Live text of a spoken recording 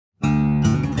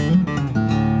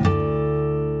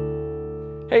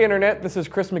Hey Internet, this is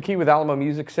Chris McKee with Alamo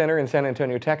Music Center in San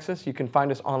Antonio, Texas. You can find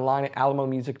us online at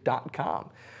alamomusic.com.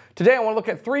 Today I want to look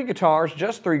at three guitars,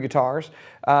 just three guitars,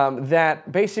 that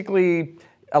basically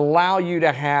allow you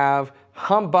to have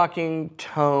humbucking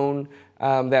tone,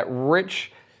 that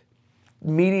rich,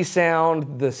 meaty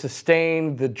sound, the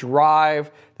sustain, the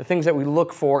drive, the things that we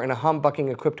look for in a humbucking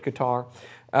equipped guitar,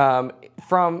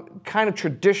 from kind of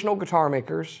traditional guitar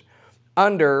makers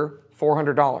under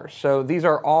 $400. So these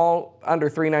are all under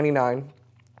 $399.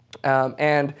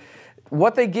 And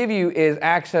what they give you is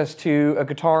access to a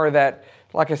guitar that,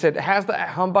 like I said, has the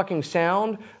humbucking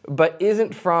sound, but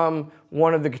isn't from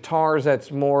one of the guitars that's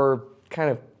more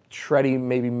kind of shreddy,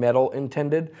 maybe metal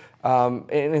intended. And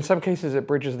in some cases it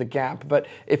bridges the gap. But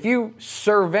if you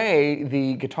survey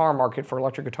the guitar market for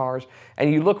electric guitars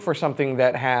and you look for something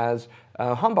that has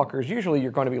humbuckers, usually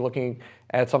you're going to be looking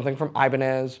at something from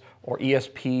Ibanez or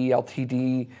ESP,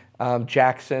 LTD,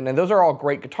 Jackson, and those are all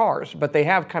great guitars, but they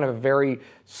have kind of a very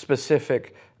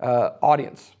specific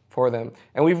audience for them.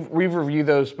 And we've reviewed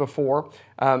those before.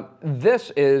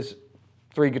 This is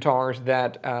three guitars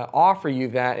that offer you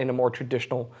that in a more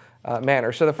traditional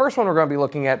manner. So the first one we're going to be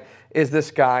looking at is this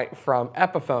guy from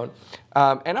Epiphone.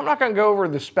 And I'm not going to go over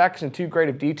the specs in too great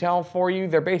of detail for you.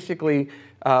 They're basically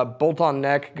bolt-on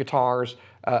neck guitars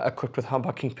equipped with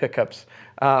humbucking pickups.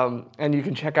 And you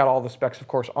can check out all the specs, of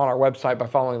course, on our website by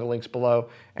following the links below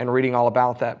and reading all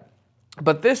about that.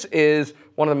 But this is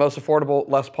one of the most affordable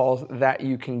Les Pauls that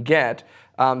you can get,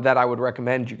 that I would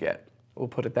recommend you get. We'll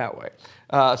put it that way.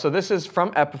 So this is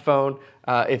from Epiphone.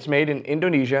 It's made in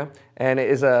Indonesia, and it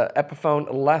is a Epiphone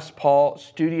Les Paul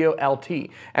Studio LT.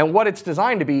 And what it's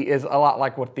designed to be is a lot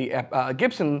like what the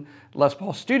Gibson Les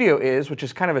Paul Studio is, which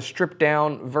is kind of a stripped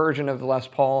down version of the Les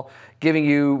Paul, giving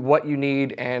you what you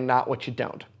need and not what you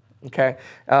don't. Okay,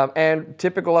 and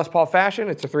typical Les Paul fashion,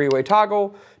 it's a three-way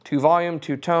toggle, 2 volume,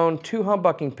 2 tone, 2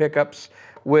 humbucking pickups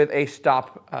with a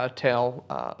stop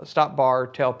bar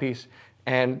tailpiece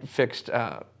and fixed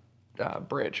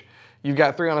bridge. You've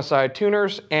got 3 on a side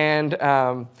tuners and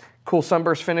cool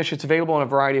sunburst finish. It's available in a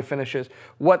variety of finishes.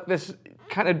 What this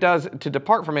kind of does to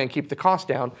depart from it and keep the cost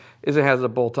down is it has a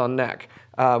bolt-on neck,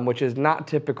 which is not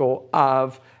typical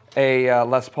of a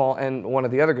Les Paul and one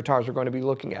of the other guitars we're going to be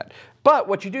looking at. But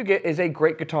what you do get is a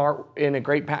great guitar in a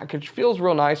great package. Feels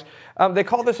real nice. They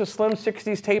call this a slim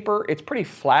 60s taper. It's pretty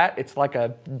flat. It's like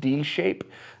a D shape.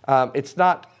 It's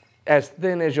not as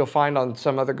thin as you'll find on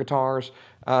some other guitars,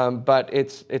 but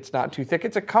it's not too thick.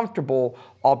 It's a comfortable,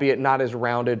 albeit not as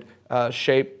rounded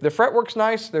shape. The fretwork's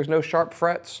nice. There's no sharp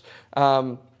frets.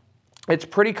 It's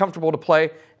pretty comfortable to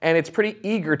play, and it's pretty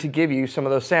eager to give you some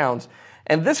of those sounds.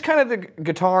 And this kind of the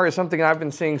guitar is something I've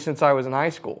been seeing since I was in high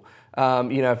school.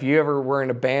 You know, if you ever were in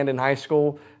a band in high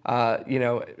school, you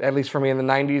know, at least for me in the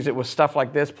 90s, it was stuff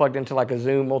like this plugged into like a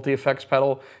Zoom multi-effects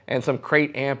pedal and some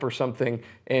crate amp or something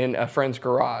in a friend's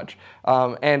garage.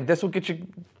 And this will get you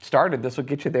started. This will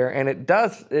get you there, and it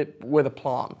does it with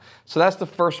aplomb. So that's the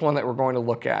first one that we're going to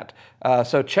look at.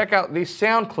 So check out these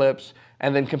sound clips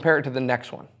and then compare it to the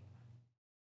next one.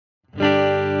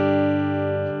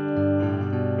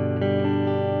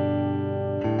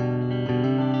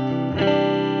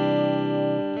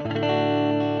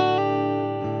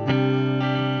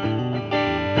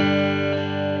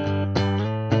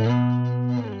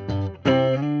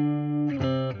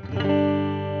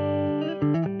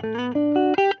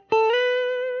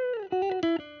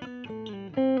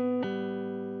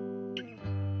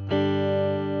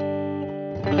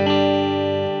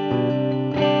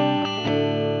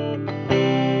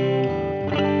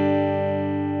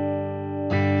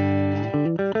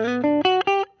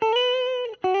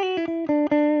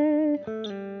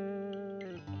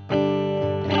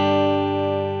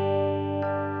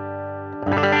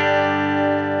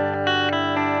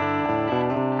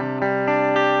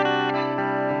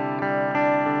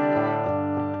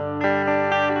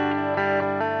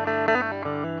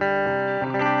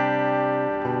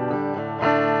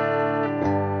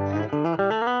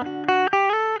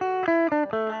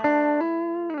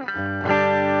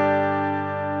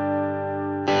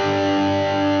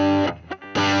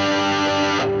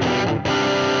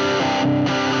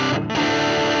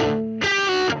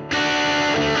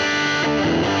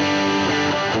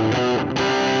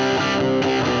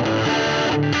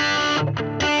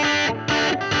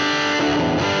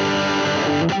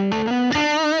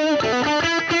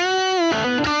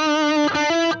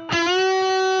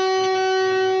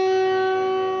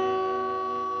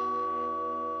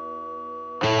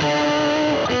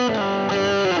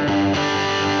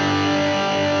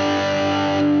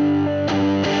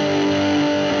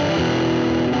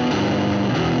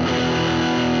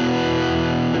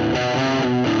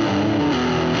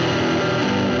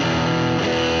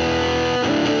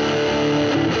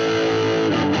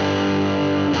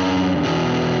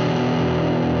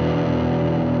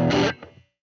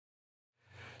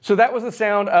 So that was the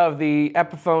sound of the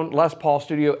Epiphone Les Paul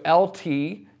Studio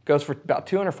LT. Goes for about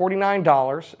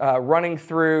 $249, running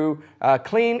through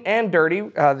clean and dirty.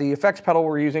 The effects pedal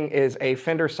we're using is a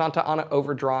Fender Santa Ana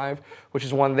Overdrive, which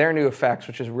is one of their new effects,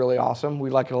 which is really awesome.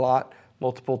 We like it a lot.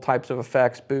 Multiple types of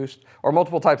effects, boost, or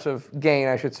multiple types of gain,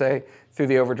 I should say, through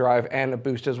the overdrive and a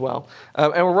boost as well.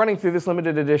 And we're running through this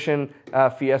limited edition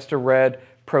Fiesta Red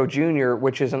Pro Junior,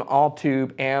 which is an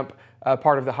all-tube amp,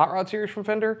 part of the Hot Rod series from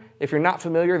Fender. If you're not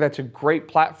familiar, that's a great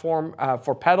platform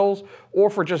for pedals or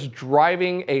for just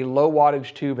driving a low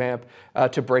wattage tube amp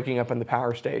to breaking up in the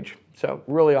power stage. So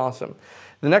really awesome.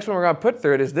 The next one we're going to put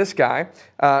through it is this guy,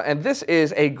 and this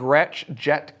is a Gretsch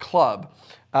Jet Club.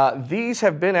 These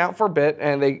have been out for a bit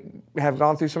and they have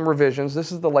gone through some revisions.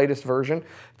 This is the latest version.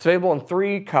 It's available in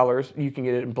 3 colors. You can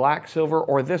get it in black, silver,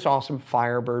 or this awesome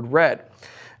Firebird red.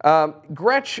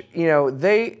 Gretsch, you know,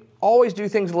 they always do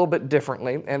things a little bit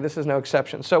differently, and this is no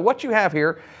exception. So what you have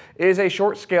here is a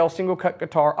short scale single cut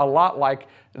guitar, a lot like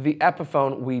the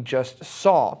Epiphone we just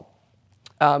saw.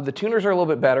 The tuners are a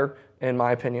little bit better, in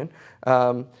my opinion.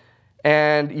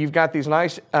 And you've got these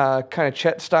nice kind of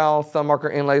Chet style thumb marker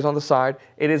inlays on the side.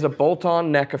 It is a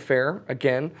bolt-on neck affair,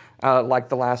 again, like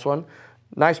the last one.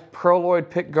 Nice Proloid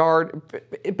pick guard.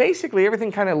 Basically,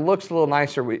 everything kind of looks a little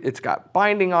nicer. It's got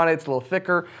binding on it, it's a little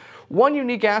thicker. One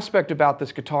unique aspect about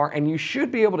this guitar, and you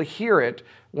should be able to hear it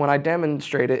when I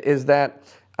demonstrate it, is that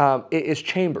it is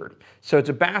chambered. So it's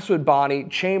a basswood body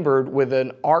chambered with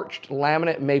an arched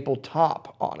laminate maple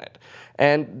top on it.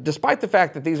 And despite the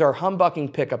fact that these are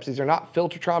humbucking pickups, these are not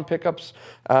Filtertron pickups,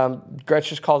 Gretsch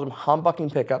just calls them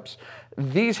humbucking pickups,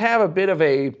 these have a bit of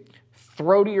a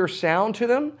throatier sound to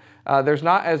them. There's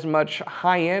not as much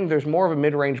high end, there's more of a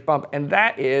mid-range bump, and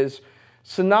that is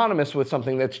synonymous with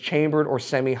something that's chambered or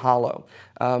semi-hollow.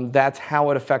 That's how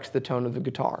it affects the tone of the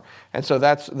guitar. And so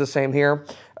that's the same here.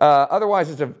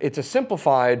 Otherwise, it's a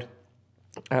simplified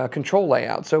control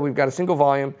layout. So we've got a single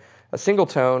volume, a single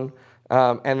tone,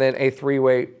 and then a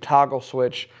 3-way toggle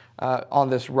switch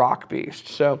on this rock beast.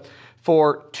 So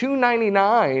for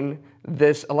 $299,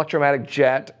 this Electromatic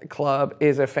Jet Club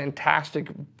is a fantastic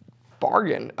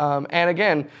bargain. And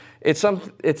again, it's a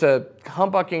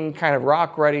humbucking kind of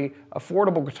rock-ready,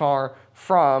 affordable guitar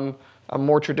from a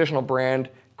more traditional brand,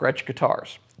 Gretsch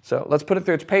Guitars. So let's put it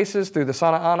through its paces, through the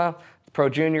Santa Ana, the Pro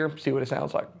Junior, see what it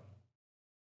sounds like.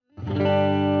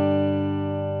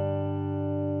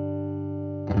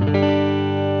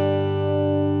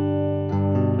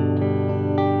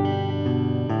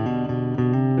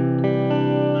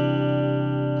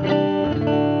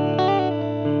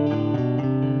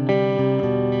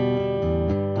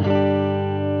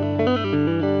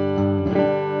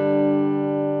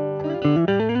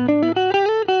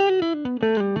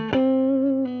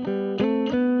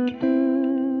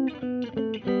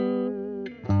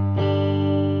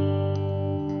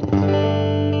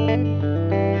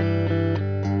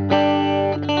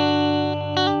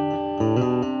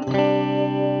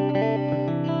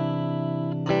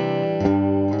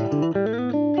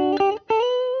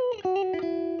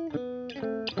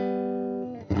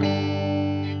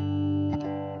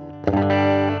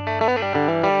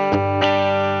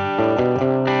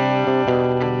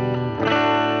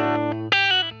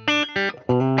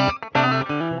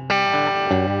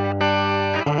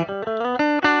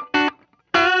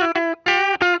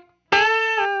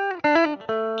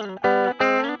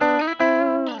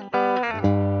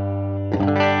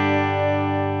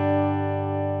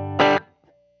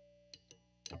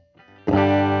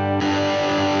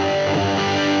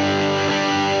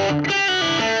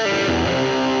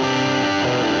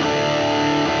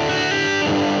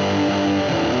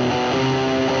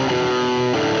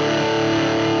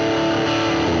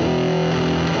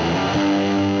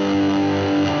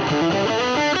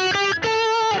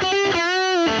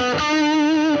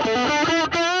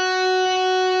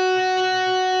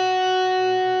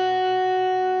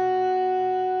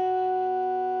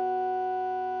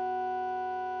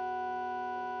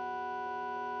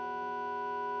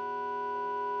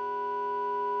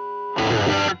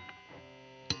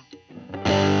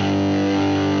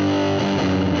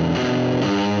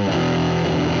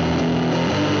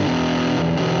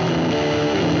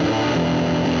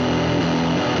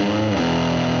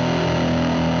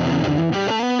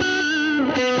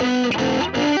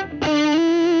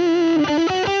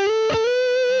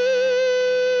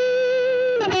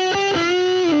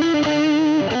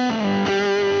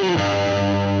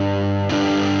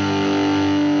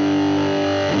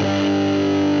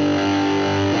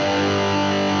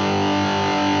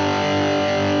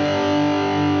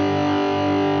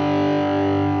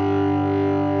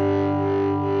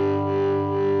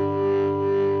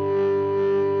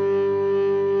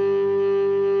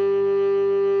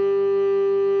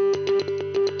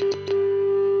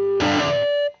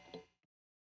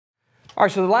 All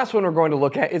right, so the last one we're going to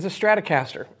look at is a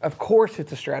Stratocaster. Of course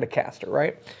it's a Stratocaster,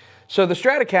 right? So the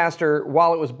Stratocaster,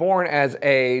 while it was born as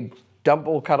a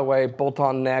double cutaway,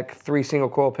 bolt-on neck, 3 single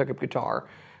coil pickup guitar,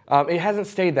 it hasn't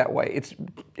stayed that way.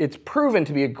 It's proven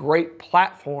to be a great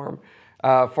platform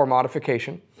for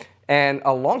modification. And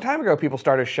a long time ago, people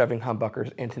started shoving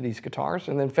humbuckers into these guitars,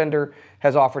 and then Fender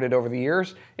has offered it over the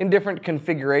years in different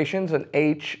configurations, an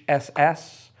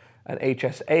HSS, an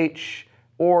HSH,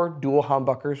 or dual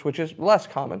humbuckers, which is less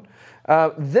common.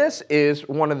 This is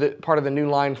part of the new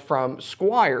line from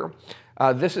Squier.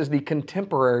 This is the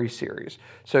Contemporary series.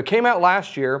 So it came out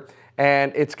last year,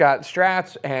 and it's got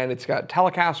Strats, and it's got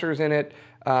Telecasters in it,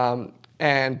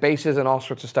 and basses and all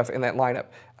sorts of stuff in that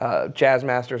lineup. Jazz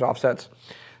Masters, offsets.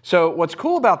 So what's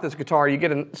cool about this guitar, you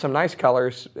get some nice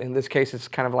colors. In this case, it's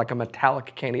kind of like a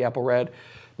metallic candy apple red,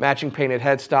 matching painted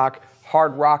headstock,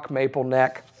 hard rock maple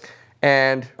neck,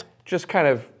 and just kind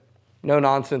of no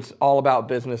nonsense, all about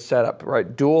business setup,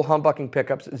 right? Dual humbucking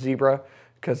pickups, zebra,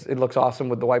 because it looks awesome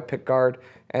with the white pick guard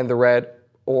and the red,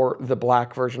 or the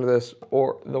black version of this,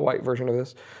 or the white version of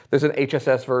this. There's an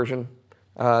HSS version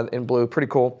in blue, pretty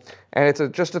cool. And it's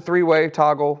just a 3-way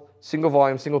toggle, single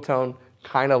volume, single tone,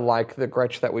 kind of like the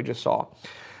Gretsch that we just saw.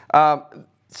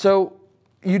 So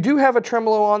you do have a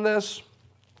tremolo on this.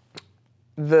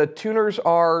 The tuners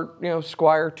are,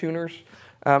 Squier tuners.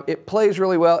 It plays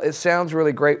really well. It sounds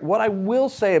really great. What I will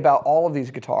say about all of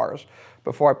these guitars,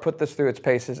 before I put this through its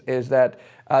paces, is that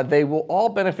they will all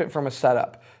benefit from a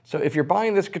setup. So if you're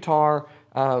buying this guitar,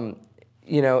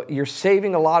 you're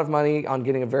saving a lot of money on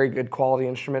getting a very good quality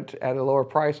instrument at a lower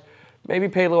price. Maybe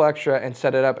pay a little extra and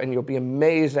set it up, and you'll be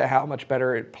amazed at how much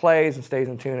better it plays and stays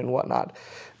in tune and whatnot.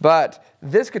 But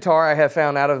this guitar I have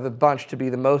found out of the bunch to be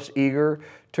the most eager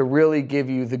to really give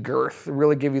you the girth,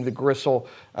 really give you the gristle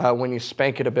when you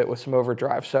spank it a bit with some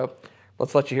overdrive. So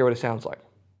let's let you hear what it sounds like.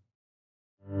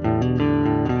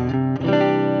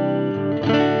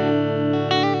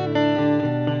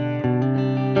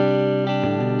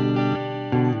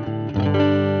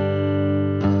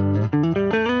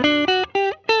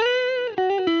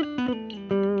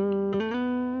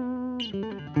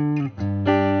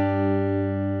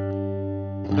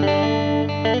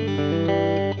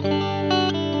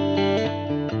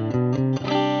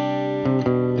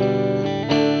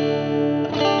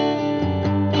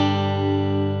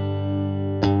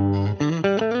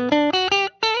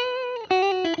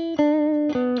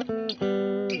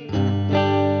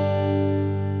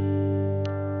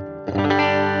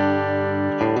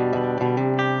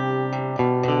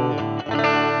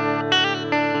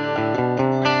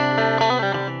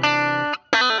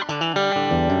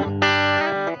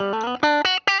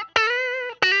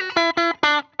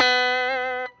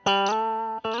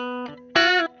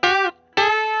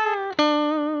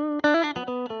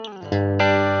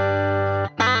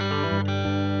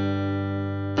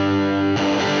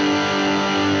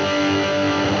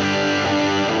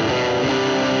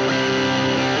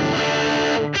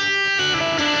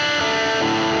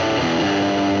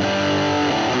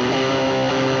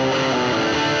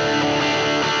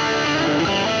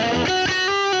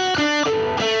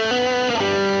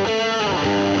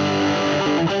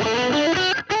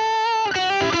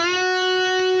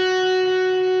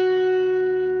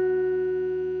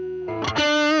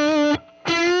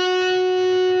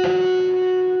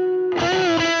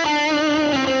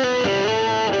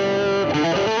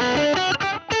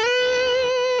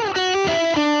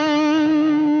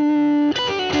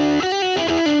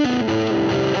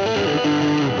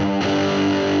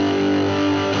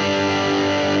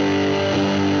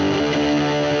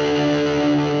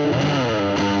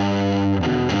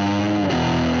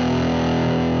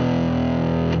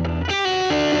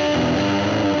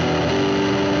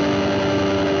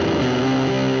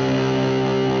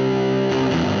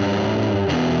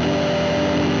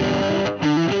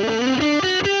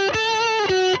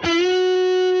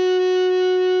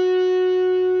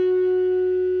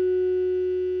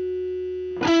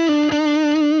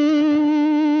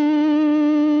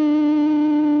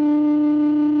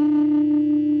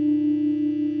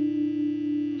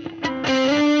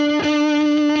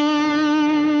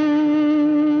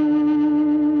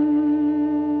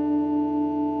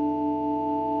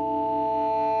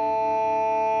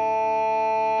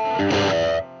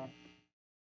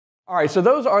 All right, so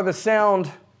those are the sound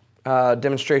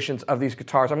demonstrations of these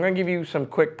guitars. I'm going to give you some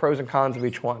quick pros and cons of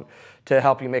each one to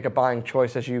help you make a buying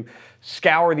choice as you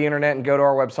scour the internet and go to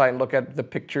our website and look at the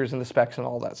pictures and the specs and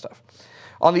all that stuff.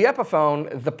 On the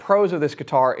Epiphone, the pros of this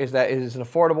guitar is that it is an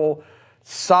affordable,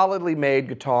 solidly made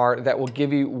guitar that will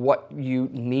give you what you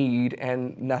need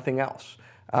and nothing else.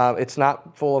 It's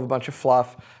not full of a bunch of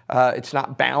fluff. It's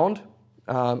not bound.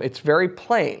 It's very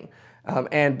plain.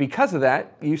 And because of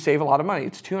that, you save a lot of money.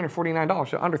 It's $249,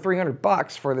 so under 300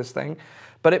 bucks for this thing.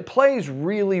 But it plays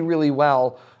really, really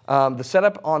well. The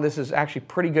setup on this is actually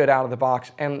pretty good out of the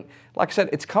box. And like I said,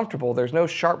 it's comfortable. There's no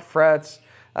sharp frets,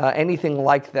 anything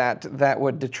like that that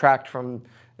would detract from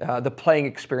the playing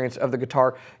experience of the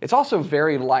guitar. It's also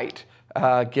very light,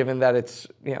 given that it's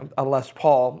a Les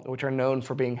Paul, which are known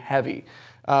for being heavy.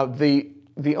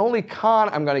 The only con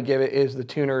I'm going to give it is the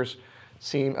tuners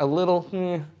seem a little,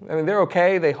 I mean, they're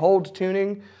okay. They hold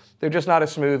tuning. They're just not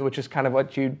as smooth, which is kind of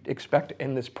what you'd expect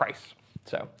in this price.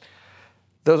 So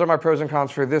those are my pros and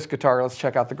cons for this guitar. Let's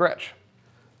check out the Gretsch.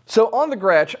 So on the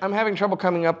Gretsch, I'm having trouble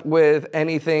coming up with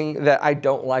anything that I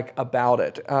don't like about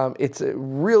it. It's a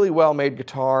really well-made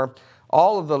guitar.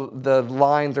 All of the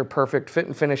lines are perfect. Fit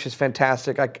and finish is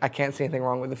fantastic. I can't see anything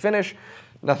wrong with the finish,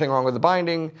 nothing wrong with the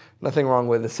binding, nothing wrong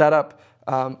with the setup.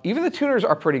 Even the tuners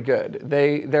are pretty good.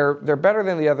 They're better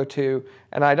than the other two,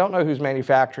 and I don't know who's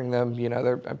manufacturing them.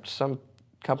 They're some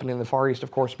company in the Far East, of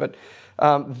course, but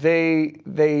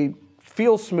they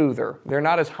feel smoother. They're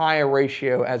not as high a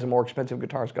ratio as a more expensive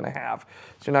guitar is going to have.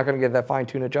 So you're not going to get that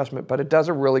fine-tune adjustment, but it does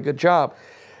a really good job.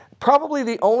 Probably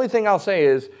the only thing I'll say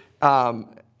is, and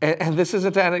this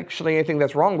isn't actually anything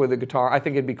that's wrong with the guitar. I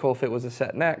think it'd be cool if it was a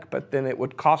set neck, but then it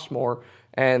would cost more,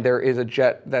 and there is a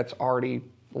jet that's already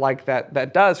like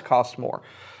that does cost more.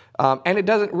 And it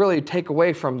doesn't really take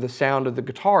away from the sound of the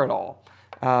guitar at all.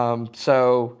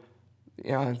 So,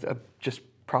 just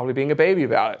probably being a baby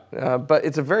about it. But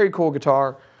it's a very cool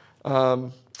guitar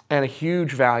and a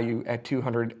huge value at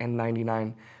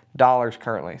 $299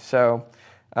 currently. So,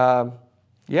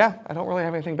 yeah, I don't really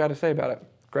have anything bad to say about it.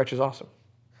 Gretsch is awesome.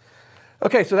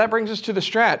 Okay, so that brings us to the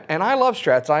Strat. And I love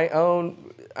Strats.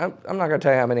 I'm not going to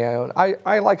tell you how many I own.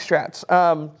 I like Strats.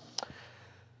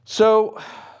 So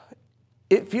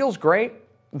it feels great.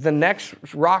 The neck's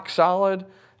rock solid.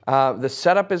 The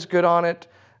setup is good on it.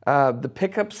 The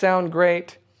pickups sound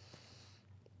great.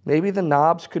 Maybe the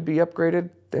knobs could be upgraded.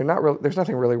 They're not really, there's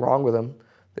nothing really wrong with them.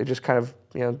 They just kind of,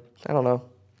 I don't know.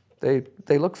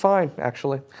 They look fine,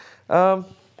 actually.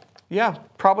 Yeah,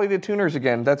 probably the tuners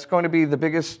again. That's going to be the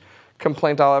biggest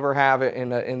complaint I'll ever have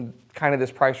in kind of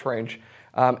this price range.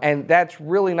 And that's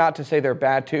really not to say they're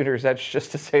bad tuners. That's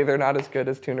just to say they're not as good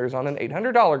as tuners on an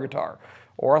 $800 guitar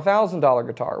or a $1,000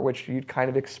 guitar, which you'd kind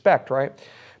of expect, right?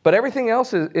 But everything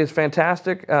else is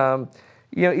fantastic.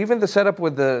 Even the setup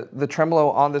with the tremolo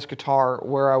on this guitar,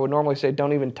 where I would normally say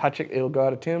don't even touch it, it'll go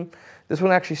out of tune. This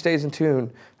one actually stays in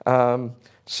tune.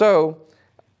 So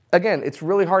again, it's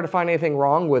really hard to find anything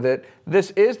wrong with it.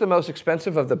 This is the most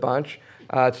expensive of the bunch.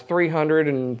 It's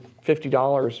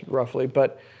 $350 roughly,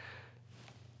 but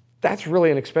that's really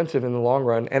inexpensive in the long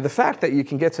run. And the fact that you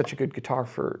can get such a good guitar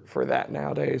for that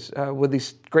nowadays with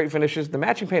these great finishes, the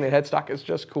matching painted headstock is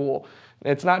just cool.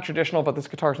 It's not traditional, but this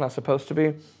guitar is not supposed to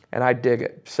be, and I dig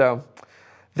it. So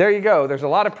there you go. There's a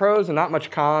lot of pros and not much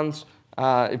cons.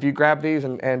 If you grab these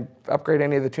and upgrade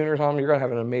any of the tuners on them, you're going to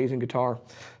have an amazing guitar.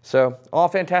 So all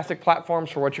fantastic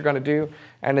platforms for what you're going to do.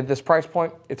 And at this price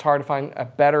point, it's hard to find a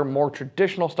better, more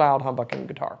traditional styled humbucking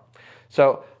guitar.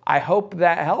 So I hope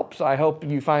that helps. I hope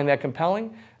you find that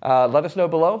compelling. Let us know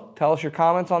below. Tell us your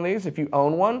comments on these. If you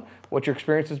own one, what your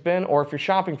experience has been, or if you're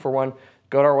shopping for one,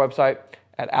 go to our website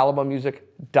at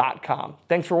alamomusic.com.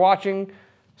 Thanks for watching.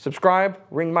 Subscribe,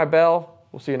 ring my bell.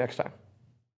 We'll see you next time.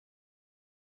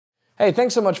 Hey,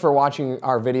 thanks so much for watching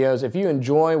our videos. If you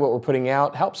enjoy what we're putting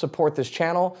out, help support this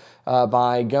channel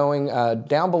by going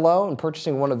down below and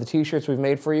purchasing one of the t-shirts we've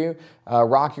made for you.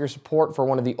 Rock your support for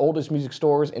one of the oldest music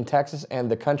stores in Texas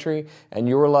and the country, and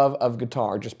your love of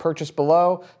guitar. Just purchase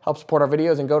below, help support our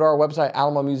videos, and go to our website,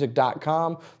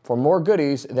 alamomusic.com, for more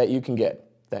goodies that you can get.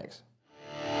 Thanks.